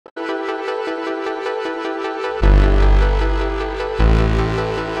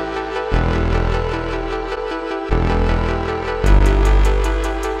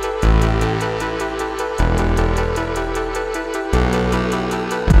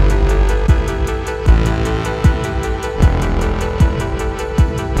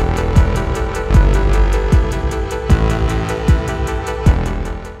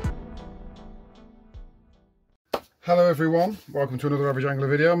everyone, welcome to another Average Angler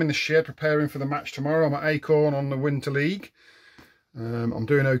video. I'm in the shed preparing for the match tomorrow. I'm at Acorn on the Winter League. I'm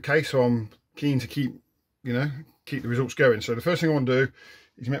doing okay, so I'm keen to keep the results going. So the first thing I want to do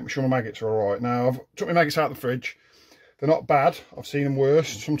is make sure my maggots are all right. Now I've took my maggots out of the fridge. They're not bad, I've seen them worse.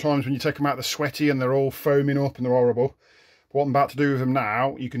 Sometimes when you take them out they're sweaty and they're all foaming up and they're horrible. But what I'm about to do with them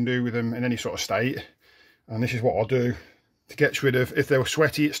now, you can do with them in any sort of state. And this is what I'll do to get rid of, if they were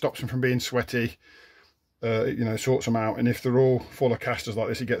sweaty, it stops them from being sweaty. Sorts them out, and if they're all full of casters like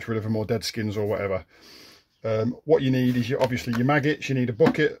this, it gets rid of them, or dead skins or whatever. What you need is obviously your maggots. You need a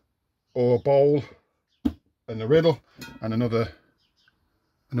bucket or a bowl and a riddle, and another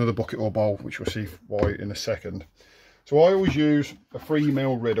bucket or bowl, which we'll see why in a second. So I always use a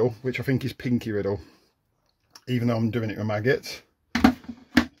 3mm riddle, which I think is pinky riddle, even though I'm doing it with maggots.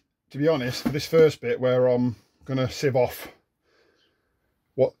 To be honest, for this first bit where I'm going to sieve off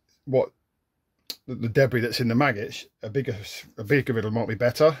what the debris that's in the maggots, a bigger riddle might be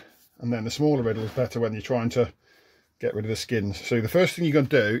better, and then the smaller riddle is better when you're trying to get rid of the skins. So the first thing you're going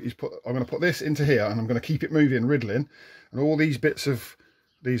to do is I'm going to put this into here, and I'm going to keep it moving, riddling, and all these bits of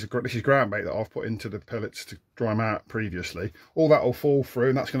this is ground bait that I've put into the pellets to dry them out previously. All that will fall through,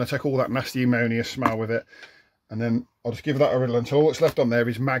 and that's going to take all that nasty ammonia smell with it. And then I'll just give that a riddle until all that's left on there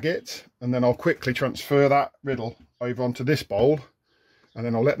is maggots, and then I'll quickly transfer that riddle over onto this bowl. And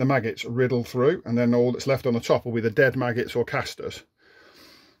then I'll let the maggots riddle through, and then all that's left on the top will be the dead maggots or casters.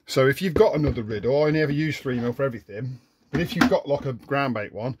 So if you've got another riddle, I only ever use 3mm for everything, but if you've got like a ground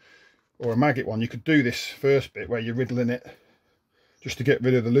bait one or a maggot one, you could do this first bit where you're riddling it just to get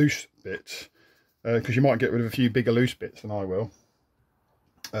rid of the loose bits, because you might get rid of a few bigger loose bits than I will.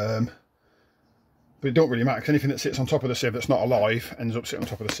 But it don't really matter, because anything that sits on top of the sieve that's not alive ends up sitting on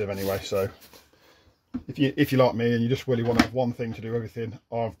top of the sieve anyway. So if you like me and you just really want to have one thing to do everything,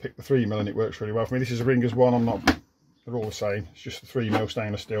 I've picked the 3mm and it works really well for me. This is a Ringers one. They're all the same. It's just the 3mm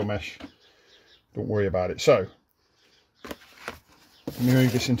stainless steel mesh. Don't worry about it. So let me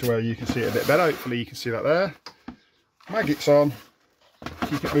move this into where you can see it a bit better. Hopefully you can see that there. Maggots on.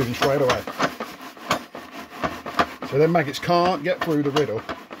 Keep it moving straight away. So then maggots can't get through the riddle.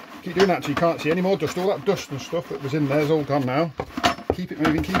 Keep doing that until you can't see any more dust. All that dust and stuff that was in there is all gone now. Keep it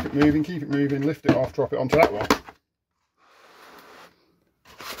moving, keep it moving, keep it moving, lift it off, drop it onto that one.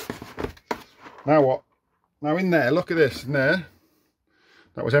 Now what? Now in there, look at this, in there,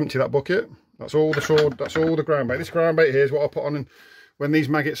 that was empty, that bucket. That's all the sword, that's all the ground bait. This ground bait here is what I put on, and when these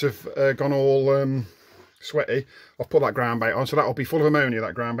maggots have gone all sweaty, I've put that ground bait on, so that'll be full of ammonia,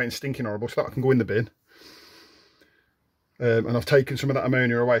 that ground bait, and stinking horrible, so that can go in the bin. And I've taken some of that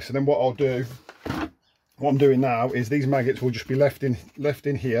ammonia away. So then what I'll do, what I'm doing now is these maggots will just be left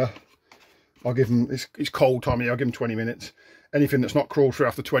in here. I'll give them, it's cold time here, I'll give them 20 minutes. Anything that's not crawled through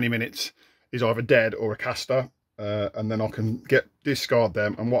after 20 minutes is either dead or a caster, and then I can discard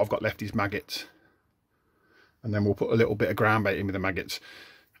them, and what I've got left is maggots. And then we'll put a little bit of ground bait in with the maggots.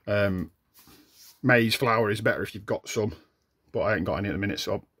 Maize flour is better if you've got some, but I ain't got any at the minute,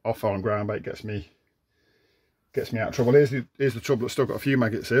 so I'll find ground bait gets me out of trouble. Here's the tub that's still got a few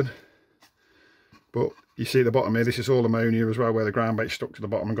maggots in. But you see at the bottom here, this is all ammonia as well, where the ground bait stuck to the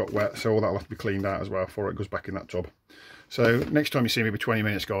bottom and got wet, so all that will have to be cleaned out as well before it goes back in that tub. So next time you see me, it'll be 20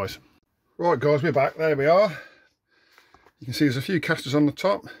 minutes, guys. Right, guys, we're back. There we are. You can see there's a few casters on the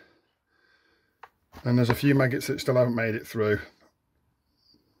top, and there's a few maggots that still haven't made it through.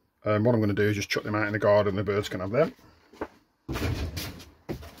 What I'm going to do is just chuck them out in the garden, the birds can have them.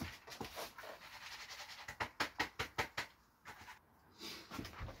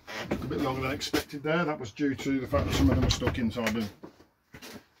 A bit longer than expected there. That was due to the fact that some of them are stuck inside the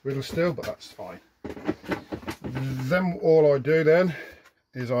riddle still, but that's fine. Then all I do then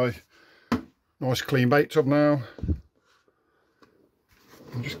is nice clean bait tub now,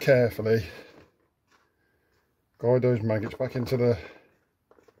 and just carefully guide those maggots back into the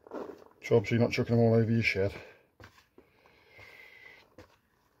tub so you're not chucking them all over your shed.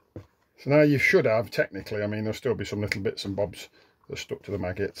 So now you should have, technically, I mean there'll still be some little bits and bobs that are stuck to the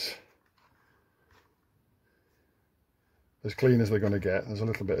maggots. As clean as they're going to get. There's a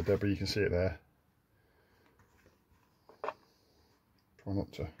little bit of debris, you can see it there. Try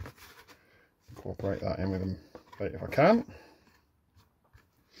not to incorporate that in with them if I can.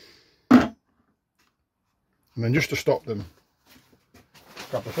 And then just to stop them,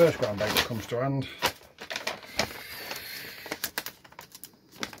 grab the first ground bait that comes to hand.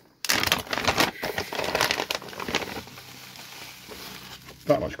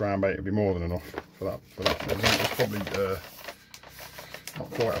 That much ground bait would be more than enough for that. There's probably not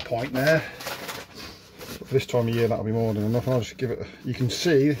quite a pint there, but for this time of year that'll be more than enough. I'll just give it you can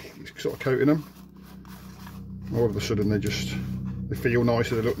see it's sort of coating them. all of a sudden they feel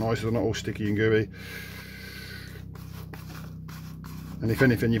nicer, they look nicer, they're not all sticky and gooey. And if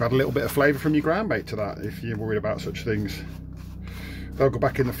anything, you've had a little bit of flavour from your ground bait to that, if you're worried about such things. They'll go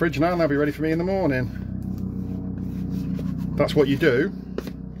back in the fridge now and they'll be ready for me in the morning. That's what you do.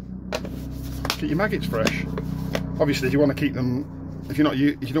 Keep your maggots fresh. Obviously, if you want to keep them, if you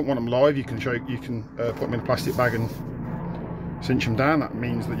don't want them live, you can put them in a plastic bag and cinch them down. That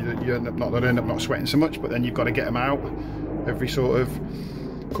means that you end up not sweating so much, but then you've got to get them out every sort of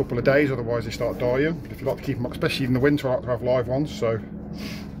couple of days, otherwise they start dying. But if you like to keep them, especially in the winter, I like to have live ones, so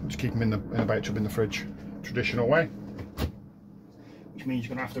just keep them in a bait tub in the fridge, traditional way. Which means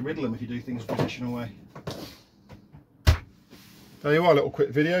you're going to have to riddle them if you do things the traditional way. There you are, a little quick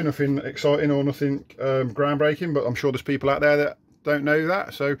video, nothing exciting or nothing groundbreaking, but I'm sure there's people out there that don't know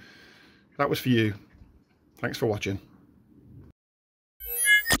that, so that was for you. Thanks for watching.